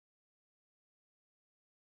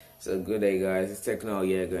So good day guys, it's Techno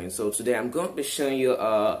here again. So today I'm going to be showing you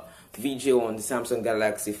a video on the Samsung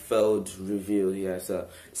Galaxy Fold review here. So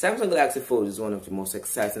Samsung Galaxy Fold is one of the most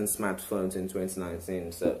exciting smartphones in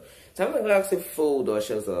 2019. So Samsung Galaxy Fold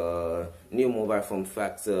ushers a new mobile form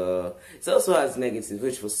factor. It also has negatives,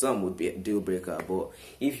 which for some would be a deal breaker, but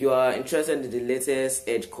if you are interested in the latest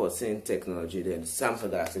edge cutting technology, then the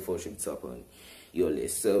Samsung Galaxy Fold should be top on your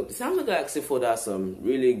list. So the Samsung Galaxy Fold has some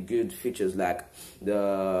really good features like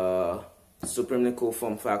the supremely cool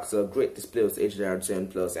form factor, great display with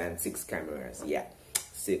HDR10 plus, and 6 cameras. Yeah,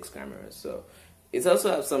 6 cameras. So it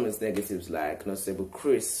also has some of its negatives like not stable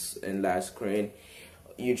crease and large screen,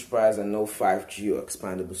 huge price, and no 5G or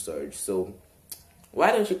expandable storage. So why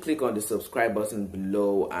don't you click on the subscribe button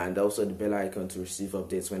below and also the bell icon to receive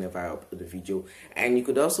updates whenever I upload the video. And you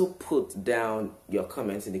could also put down your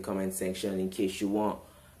comments in the comment section in case you want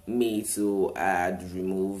me to add,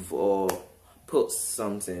 remove, or post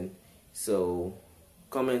something. So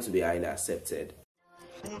comments will be highly accepted.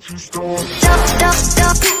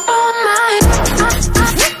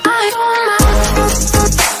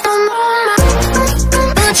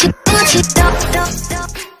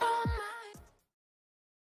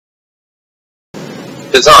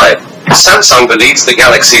 Design. Samsung believes the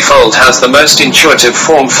Galaxy Fold has the most intuitive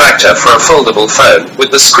form factor for a foldable phone,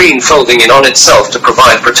 with the screen folding in on itself to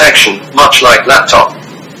provide protection, much like laptop.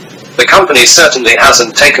 The company certainly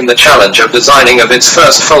hasn't taken the challenge of designing of its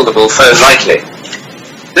first foldable phone lightly.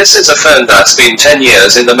 This is a phone that's been 10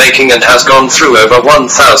 years in the making and has gone through over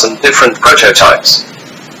 1,000 different prototypes.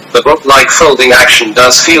 The book-like folding action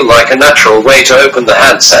does feel like a natural way to open the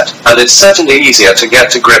handset, and it's certainly easier to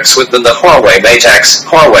get to grips with than the Huawei Mate X.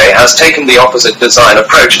 Huawei has taken the opposite design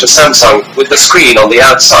approach to Samsung, with the screen on the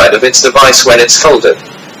outside of its device when it's folded.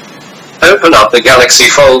 Open up the Galaxy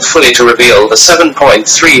Fold fully to reveal the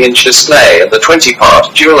 7.3-inch display, and the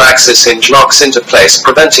 20-part dual-axis hinge locks into place,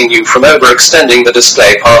 preventing you from overextending the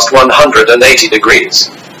display past 180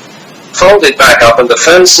 degrees. Fold it back up and the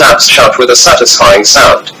phone snaps shut with a satisfying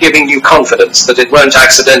sound, giving you confidence that it won't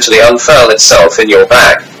accidentally unfurl itself in your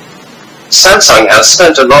bag. Samsung has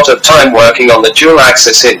spent a lot of time working on the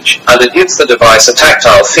dual-axis hinge, and it gives the device a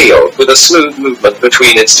tactile feel, with a smooth movement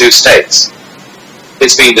between its two states.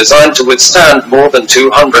 It's been designed to withstand more than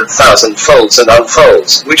 200,000 folds and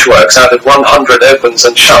unfolds, which works out at 100 opens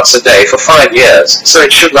and shuts a day for 5 years, so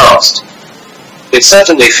it should last. It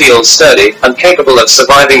certainly feels sturdy, and capable of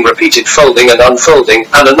surviving repeated folding and unfolding,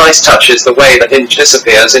 and a nice touch is the way the hinge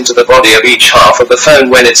disappears into the body of each half of the phone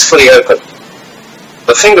when it's fully open.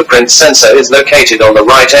 The fingerprint sensor is located on the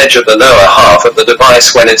right edge of the lower half of the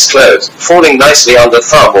device when it's closed, falling nicely under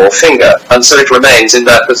thumb or finger, and so it remains in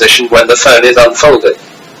that position when the phone is unfolded.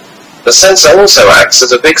 The sensor also acts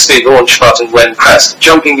as a Bixby launch button when pressed,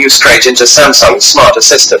 jumping you straight into Samsung's Smart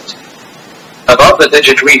Assistant. Above the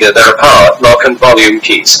digit reader there are power, lock and volume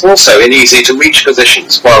keys, also in easy-to-reach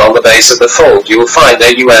positions, while on the base of the Fold you will find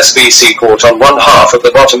a USB-C port on one half of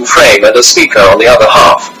the bottom frame and a speaker on the other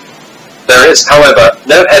half. There is, however,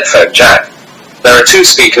 no headphone jack. There are 2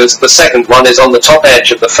 speakers, the second one is on the top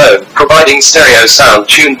edge of the phone, providing stereo sound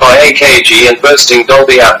tuned by AKG and boasting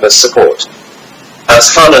Dolby Atmos support.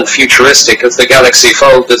 As fun and futuristic as the Galaxy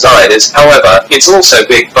Fold design is, however, it's also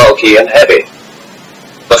big, bulky and heavy.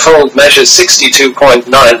 The Fold measures 62.9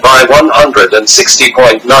 by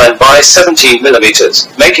 160.9 by 17 millimeters,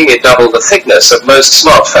 making it double the thickness of most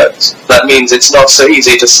smartphones. That means it's not so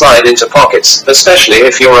easy to slide into pockets, especially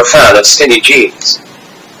if you're a fan of skinny jeans.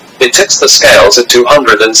 It tips the scales at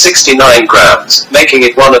 269 grams, making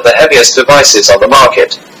it one of the heaviest devices on the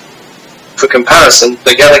market. For comparison,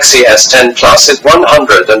 the Galaxy S10 Plus is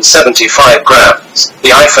 175 grams, the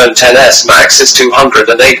iPhone XS Max is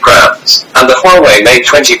 208 grams, and the Huawei Mate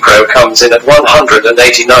 20 Pro comes in at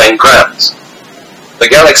 189 grams. The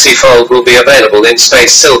Galaxy Fold will be available in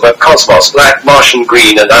Space Silver, Cosmos Black, Martian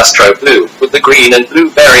Green and Astro Blue, with the green and blue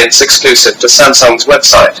variants exclusive to Samsung's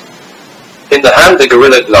website. In the hand, the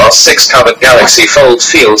Gorilla Glass 6 covered Galaxy Fold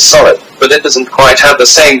feels solid, but it doesn't quite have the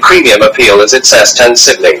same premium appeal as its S10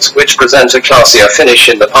 siblings, which present a classier finish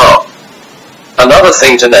in the palm. Another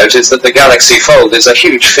thing to note is that the Galaxy Fold is a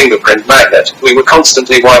huge fingerprint magnet. We were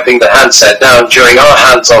constantly wiping the handset down during our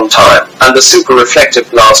hands-on time, and the super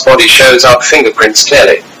reflective glass body shows up fingerprints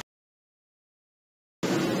clearly.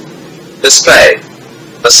 Display.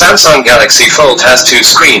 The Samsung Galaxy Fold has 2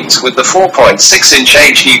 screens, with the 4.6-inch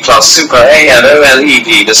HD Plus Super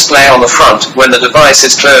AMOLED display on the front when the device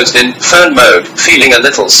is closed in phone mode, feeling a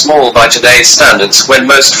little small by today's standards when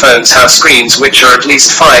most phones have screens which are at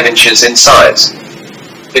least 5 inches in size.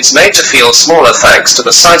 It's made to feel smaller thanks to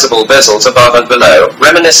the sizable bezels above and below,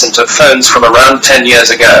 reminiscent of phones from around 10 years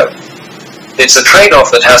ago. It's a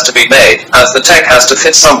trade-off that has to be made, as the tech has to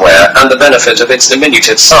fit somewhere, and the benefit of its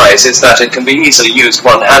diminutive size is that it can be easily used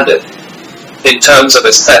one-handed. In terms of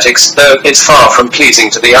aesthetics, though, it's far from pleasing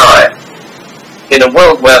to the eye. In a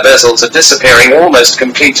world where bezels are disappearing almost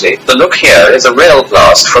completely, the look here is a real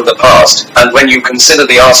blast from the past, and when you consider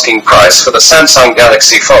the asking price for the Samsung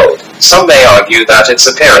Galaxy Fold, some may argue that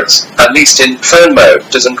its appearance, at least in phone mode,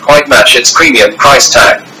 doesn't quite match its premium price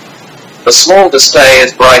tag. The small display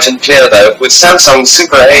is bright and clear though, with Samsung's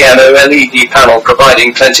Super AMOLED panel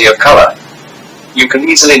providing plenty of color. You can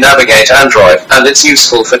easily navigate Android, and it's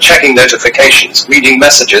useful for checking notifications, reading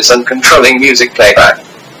messages and controlling music playback.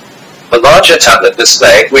 The larger tablet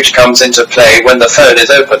display, which comes into play when the phone is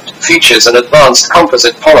opened, features an advanced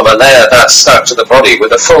composite polymer layer that's stuck to the body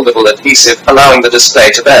with a foldable adhesive, allowing the display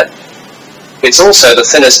to bend. It's also the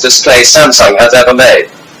thinnest display Samsung has ever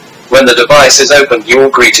made. When the device is opened, you're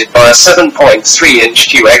greeted by a 7.3-inch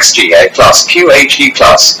QXGA Plus QHD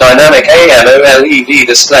Plus dynamic AMOLED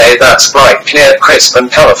display that's bright, clear, crisp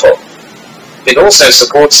and colorful. It also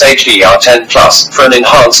supports HDR10+ for an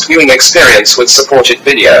enhanced viewing experience with supported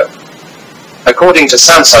video. According to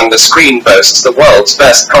Samsung, the screen boasts the world's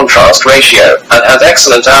best contrast ratio, and has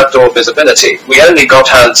excellent outdoor visibility. We only got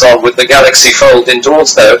hands-on with the Galaxy Fold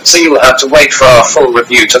indoors though, so you'll have to wait for our full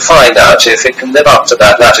review to find out if it can live up to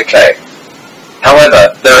that latter claim.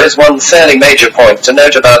 However, there is one fairly major point to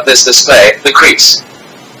note about this display, the crease.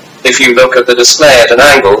 If you look at the display at an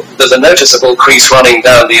angle, there's a noticeable crease running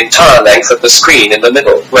down the entire length of the screen in the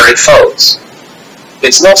middle, where it folds.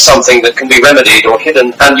 It's not something that can be remedied or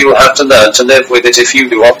hidden, and you'll have to learn to live with it if you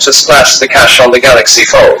do opt to splash the cash on the Galaxy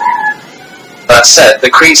Fold. That said, the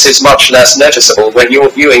crease is much less noticeable when you're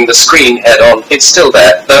viewing the screen head-on. It's still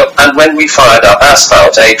there, though, and when we fired up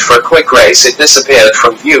Asphalt 8 for a quick race it disappeared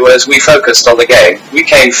from view as we focused on the game. We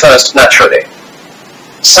came first naturally.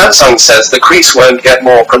 Samsung says the crease won't get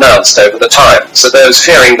more pronounced over the time, so those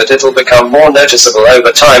fearing that it'll become more noticeable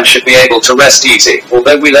over time should be able to rest easy,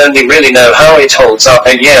 although we'll only really know how it holds up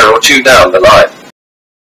a year or two down the line.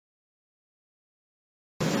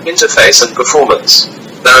 Interface and performance.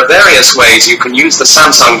 There are various ways you can use the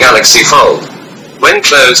Samsung Galaxy Fold. When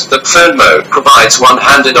closed, the phone mode provides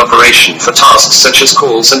one-handed operation for tasks such as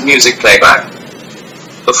calls and music playback.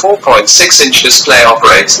 The 4.6-inch display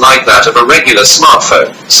operates like that of a regular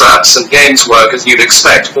smartphone, so apps and games work as you'd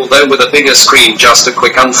expect, although with a bigger screen just a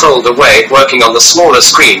quick unfold away, working on the smaller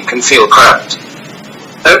screen can feel cramped.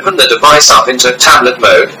 Open the device up into tablet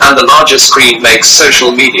mode, and the larger screen makes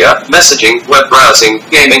social media, messaging, web browsing,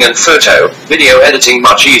 gaming and photo, video editing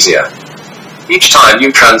much easier. Each time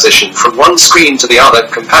you transition from one screen to the other,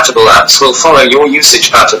 compatible apps will follow your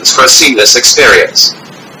usage patterns for a seamless experience.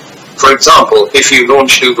 For example, if you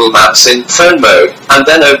launch Google Maps in phone mode, and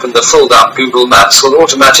then open the fold-up, Google Maps will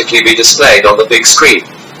automatically be displayed on the big screen.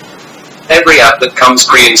 Every app that comes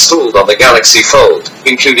pre-installed on the Galaxy Fold,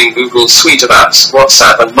 including Google's suite of apps,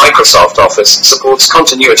 WhatsApp and Microsoft Office, supports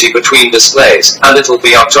continuity between displays, and it'll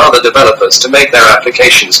be up to other developers to make their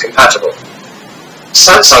applications compatible.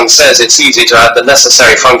 Samsung says it's easy to add the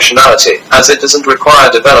necessary functionality, as it doesn't require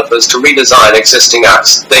developers to redesign existing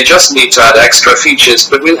apps. They just need to add extra features,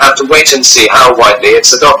 but we'll have to wait and see how widely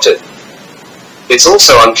it's adopted. It's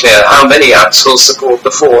also unclear how many apps will support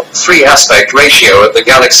the 4:3 aspect ratio of the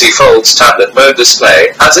Galaxy Fold's tablet mode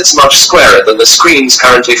display, as it's much squarer than the screens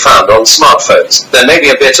currently found on smartphones. There may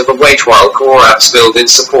be a bit of a wait while core apps build in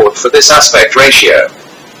support for this aspect ratio.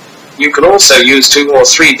 You can also use 2 or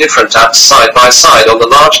 3 different apps side by side on the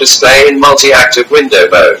large display in multi-active window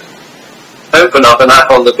mode. Open up an app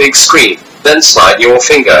on the big screen, then slide your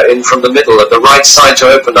finger in from the middle of the right side to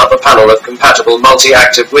open up a panel of compatible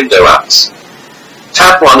multi-active window apps.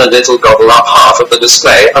 Tap one and it'll gobble up half of the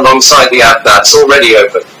display alongside the app that's already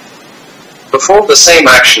open. Perform the same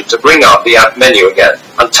action to bring up the app menu again,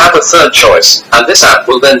 and tap a third choice, and this app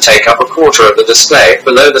will then take up a quarter of the display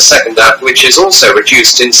below the second app, which is also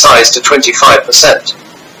reduced in size to 25%.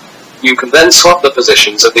 You can then swap the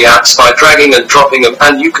positions of the apps by dragging and dropping them,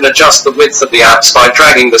 and you can adjust the width of the apps by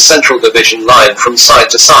dragging the central division line from side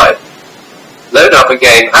to side. Load up a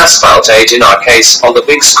game, Asphalt 8 in our case, on the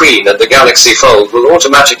big screen, and the Galaxy Fold will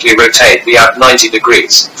automatically rotate the app 90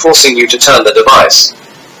 degrees, forcing you to turn the device.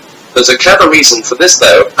 There's a clever reason for this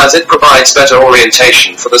though, as it provides better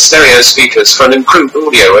orientation for the stereo speakers for an improved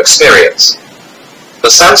audio experience. The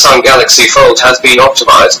Samsung Galaxy Fold has been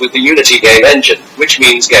optimized with the Unity game engine, which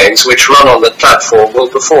means games which run on that platform will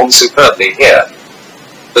perform superbly here.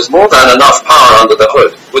 There's more than enough power under the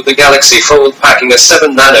hood, with the Galaxy Fold packing a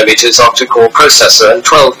 7nm octa-core processor and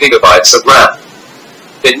 12GB of RAM.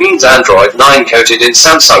 It means Android 9 coated in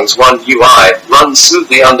Samsung's One UI runs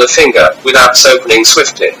smoothly under finger, with apps opening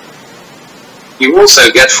swiftly. You also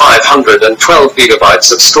get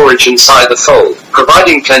 512GB of storage inside the Fold,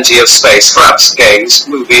 providing plenty of space for apps, games,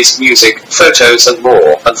 movies, music, photos and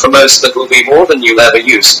more, and for most that will be more than you'll ever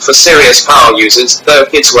use. For serious power users, though,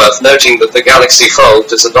 it's worth noting that the Galaxy Fold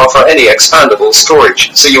doesn't offer any expandable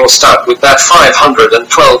storage, so you're stuck with that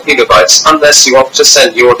 512GB unless you opt to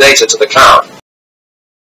send your data to the cloud.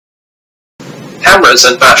 Cameras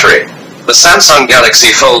and battery. The Samsung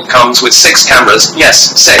Galaxy Fold comes with 6 cameras,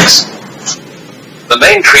 yes, 6. The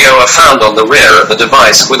main trio are found on the rear of the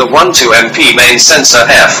device with a 12MP main sensor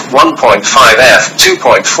f1.5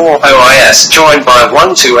 f2.40 is joined by a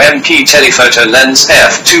 12MP telephoto lens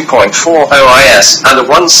f2.40 is and a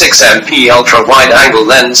 16MP ultra-wide-angle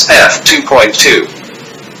lens f2.2.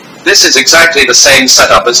 This is exactly the same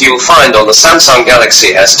setup as you'll find on the Samsung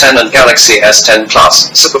Galaxy S10 and Galaxy S10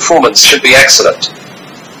 Plus, so performance should be excellent.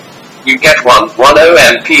 You get one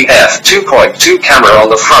 10MP f2.2 camera on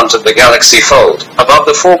the front of the Galaxy Fold, above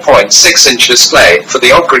the 4.6-inch display, for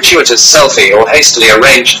the odd gratuitous selfie or hastily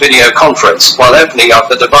arranged video conference, while opening up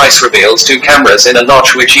the device reveals 2 cameras in a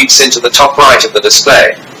notch which eats into the top right of the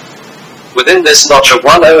display. Within this notch, a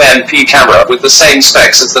 10MP camera with the same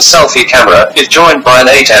specs as the selfie camera is joined by an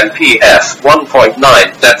 8MP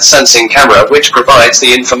f1.9 depth sensing camera which provides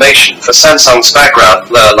the information for Samsung's background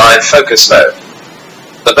blur live focus mode.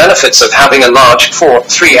 The benefits of having a large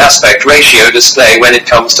 4:3 aspect ratio display when it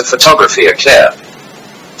comes to photography are clear.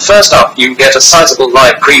 First up, you get a sizable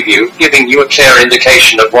live preview, giving you a clear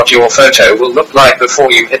indication of what your photo will look like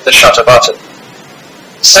before you hit the shutter button.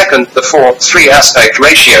 Second, the 4:3 aspect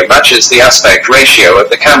ratio matches the aspect ratio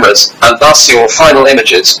of the cameras, and thus your final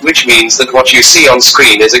images, which means that what you see on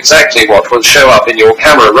screen is exactly what will show up in your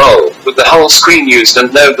camera roll, with the whole screen used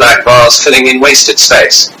and no black bars filling in wasted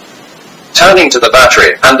space. Turning to the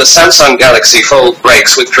battery, and the Samsung Galaxy Fold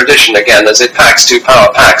breaks with tradition again as it packs 2 power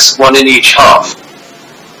packs, one in each half.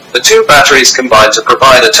 The 2 batteries combine to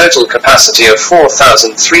provide a total capacity of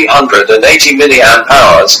 4,380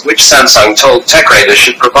 mAh, which Samsung told TechRadar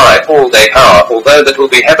should provide all-day power, although that will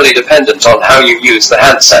be heavily dependent on how you use the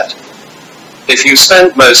handset. If you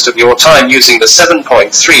spend most of your time using the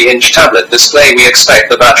 7.3-inch tablet display, we expect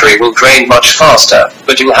the battery will drain much faster,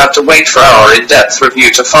 but you'll have to wait for our in-depth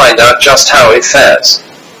review to find out just how it fares.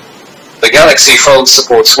 The Galaxy Fold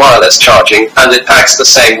supports wireless charging, and it packs the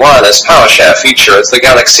same wireless power share feature as the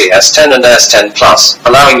Galaxy S10 and S10 Plus,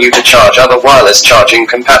 allowing you to charge other wireless charging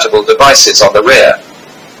compatible devices on the rear.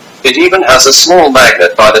 It even has a small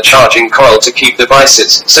magnet by the charging coil to keep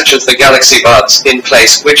devices, such as the Galaxy Buds, in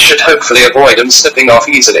place, which should hopefully avoid them slipping off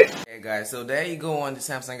easily. Hey guys, so there you go on the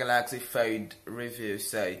Samsung Galaxy Fold review.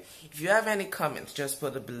 So if you have any comments, just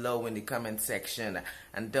put it below in the comment section,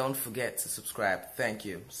 and don't forget to subscribe. Thank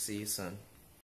you. See you soon.